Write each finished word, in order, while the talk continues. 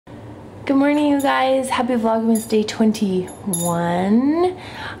Good morning, you guys. Happy Vlogmas day 21.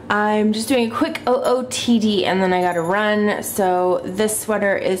 I'm just doing a quick OOTD and then I gotta run. So this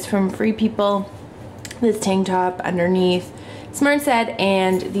sweater is from Free People. This tank top underneath Smart Set,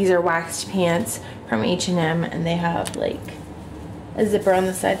 and these are waxed pants from H&M, and they have like a zipper on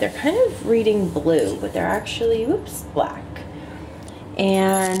the side. They're kind of reading blue, but they're actually, whoops, black.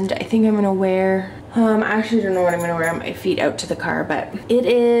 And I think I'm gonna wear, I actually don't know what I'm gonna wear on my feet out to the car, but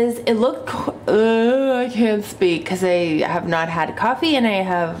it looked, I can't speak because I have not had coffee and I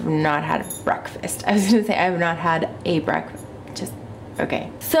have not had breakfast. I was gonna say I have not had a breakfast, just, okay.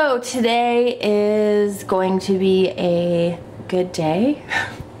 So today is going to be a good day.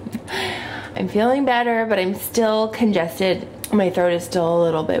 I'm feeling better, but I'm still congested. My throat is still a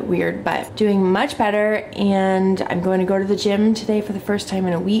little bit weird, but doing much better, and I'm going to go to the gym today for the first time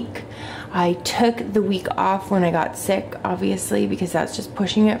in a week. I took the week off when I got sick, obviously, because that's just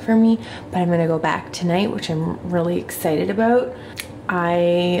pushing it for me, but I'm gonna go back tonight, which I'm really excited about.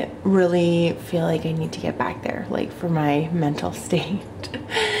 I really feel like I need to get back there, like for my mental state,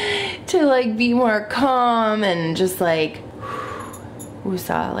 to like be more calm and just like,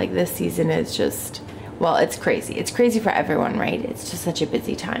 woosah, like this season is just, well, it's crazy. It's crazy for everyone, right? It's just such a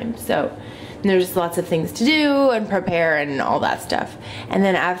busy time. So there's lots of things to do and prepare and all that stuff. And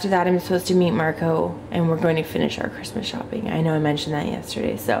then after that, I'm supposed to meet Marco and we're going to finish our Christmas shopping. I know I mentioned that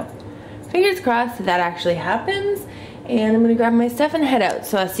yesterday, so fingers crossed that actually happens. And I'm gonna grab my stuff and head out.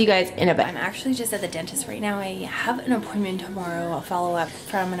 So I'll see you guys in a bit. I'm actually just at the dentist right now. I have an appointment tomorrow. I'll follow up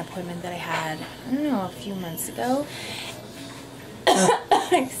from an appointment that I had, I don't know, a few months ago.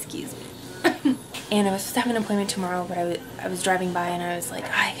 Excuse me. And I was supposed to have an appointment tomorrow, but I was driving by and I was like,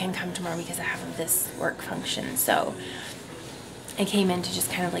 I can come tomorrow because I have this work function. So I came in to just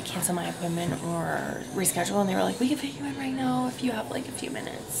kind of like cancel my appointment or reschedule, and they were like, we can fit you in right now if you have like a few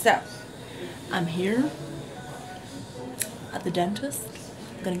minutes. So I'm here at the dentist.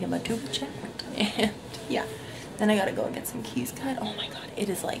 I'm gonna get my tooth checked, and yeah, then I gotta go and get some keys cut. Oh my god, it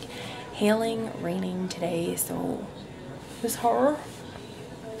is like hailing, raining today, so this horror.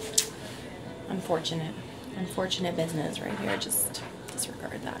 Unfortunate business right here. Just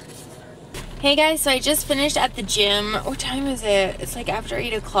disregard that. Hey guys, so I just finished at the gym. What time is it? It's like after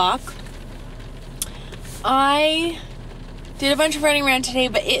 8 o'clock. I did a bunch of running around today,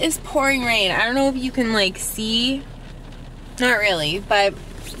 but it is pouring rain. I don't know if you can like see. Not really, but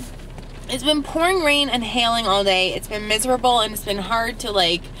it's been pouring rain and hailing all day. It's been miserable and it's been hard to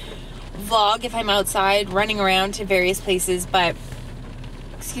like vlog if I'm outside running around to various places, but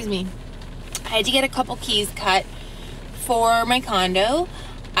excuse me, I had to get a couple keys cut for my condo.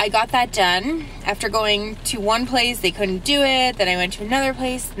 I got that done. After going to one place, they couldn't do it. Then I went to another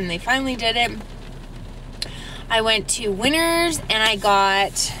place and they finally did it. I went to Winners and I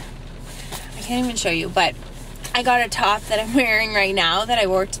can't even show you, but I got a top that I'm wearing right now that I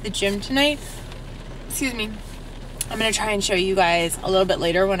wore to the gym tonight. Excuse me. I'm gonna try and show you guys a little bit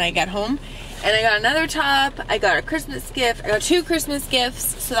later when I get home. And I got another top. I got a Christmas gift. I got 2 Christmas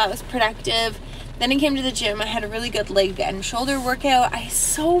gifts, so that was productive. Then I came to the gym. I had a really good leg and shoulder workout. I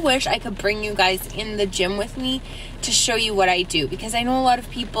so wish I could bring you guys in the gym with me to show you what I do, because I know a lot of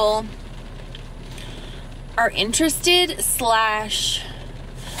people are interested /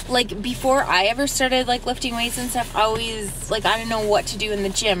 like before I ever started like lifting weights and stuff, I always like, I didn't know what to do in the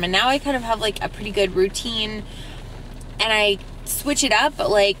gym, and now I kind of have like a pretty good routine and I switch it up,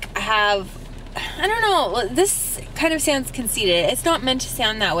 but like I don't know, this kind of sounds conceited. It's not meant to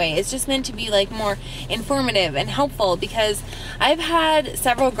sound that way. It's just meant to be like more informative and helpful, because I've had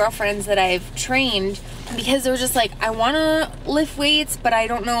several girlfriends that I've trained because they were just like, I want to lift weights, but I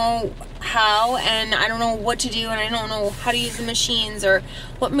don't know how, and I don't know what to do, and I don't know how to use the machines or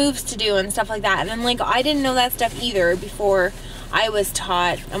what moves to do and stuff like that. And I'm like, I didn't know that stuff either before I was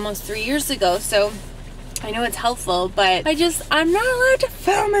taught almost 3 years ago. So I know it's helpful, but I'm not allowed to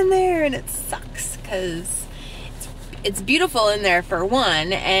film in there, and it sucks because it's beautiful in there for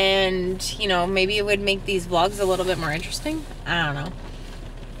one, and you know, maybe it would make these vlogs a little bit more interesting. I don't know.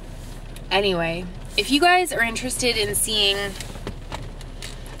 Anyway, if you guys are interested in seeing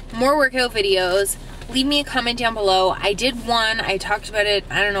more workout videos, leave me a comment down below. I did one, I talked about it,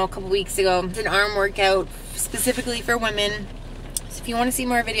 I don't know, a couple weeks ago. It's an arm workout specifically for women. So if you want to see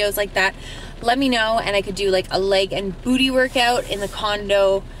more videos like that, let me know, and I could do like a leg and booty workout in the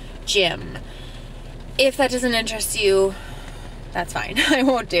condo gym. If that doesn't interest you, that's fine. I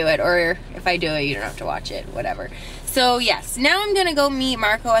won't do it, or if I do it, you don't have to watch it, whatever. So yes, now I'm gonna go meet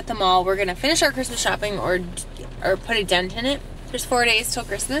Marco at the mall. We're gonna finish our Christmas shopping or put a dent in it. There's 4 days till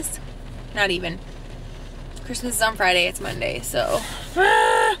Christmas. Not even. Christmas is on Friday, it's Monday, so.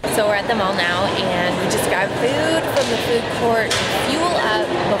 So So we're at the mall now, and we just grabbed food from the food court to fuel up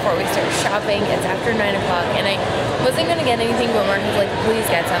before we start shopping. It's after 9 o'clock, and I wasn't gonna get anything, but Mark was like, please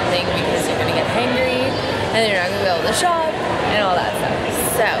get something because you're gonna get hangry, and then you're not gonna be able to shop, and all that stuff.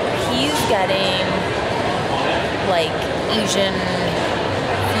 So he's getting like Asian,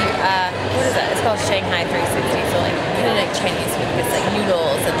 what is that? It's called Shanghai 360, so like kind of like Chinese food. It's like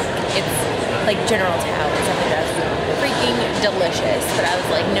noodles, and it's like General Tao and stuff like that. Freaking delicious, but I was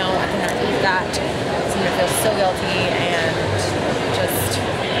like, no, I cannot eat that. So I'm gonna feel so guilty and just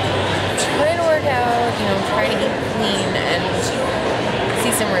trying to work out, you know, trying to eat clean and see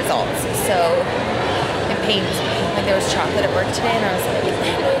some results. So it pains me. Like there was chocolate at work today, and I was like,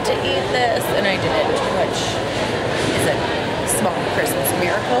 I need to eat this, and I didn't, which is a small Christmas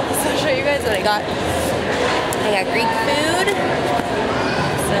miracle. So I'll show you guys what I got. I got Greek food.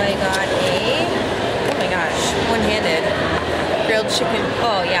 So I got oh my gosh, one-handed grilled chicken.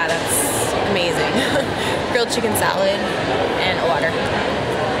 Oh yeah, that's amazing. Grilled chicken salad and water.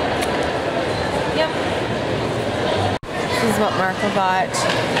 Yep. This is what Marco got.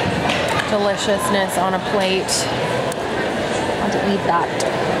 Deliciousness on a plate. I want to eat that.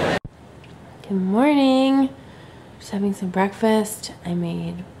 Good morning. Just having some breakfast. I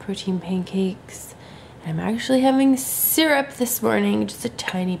made protein pancakes. I'm actually having syrup this morning, just a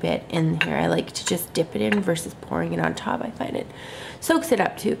tiny bit in here. I like to just dip it in versus pouring it on top. I find it soaks it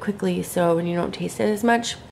up too quickly, so when you don't taste it as much.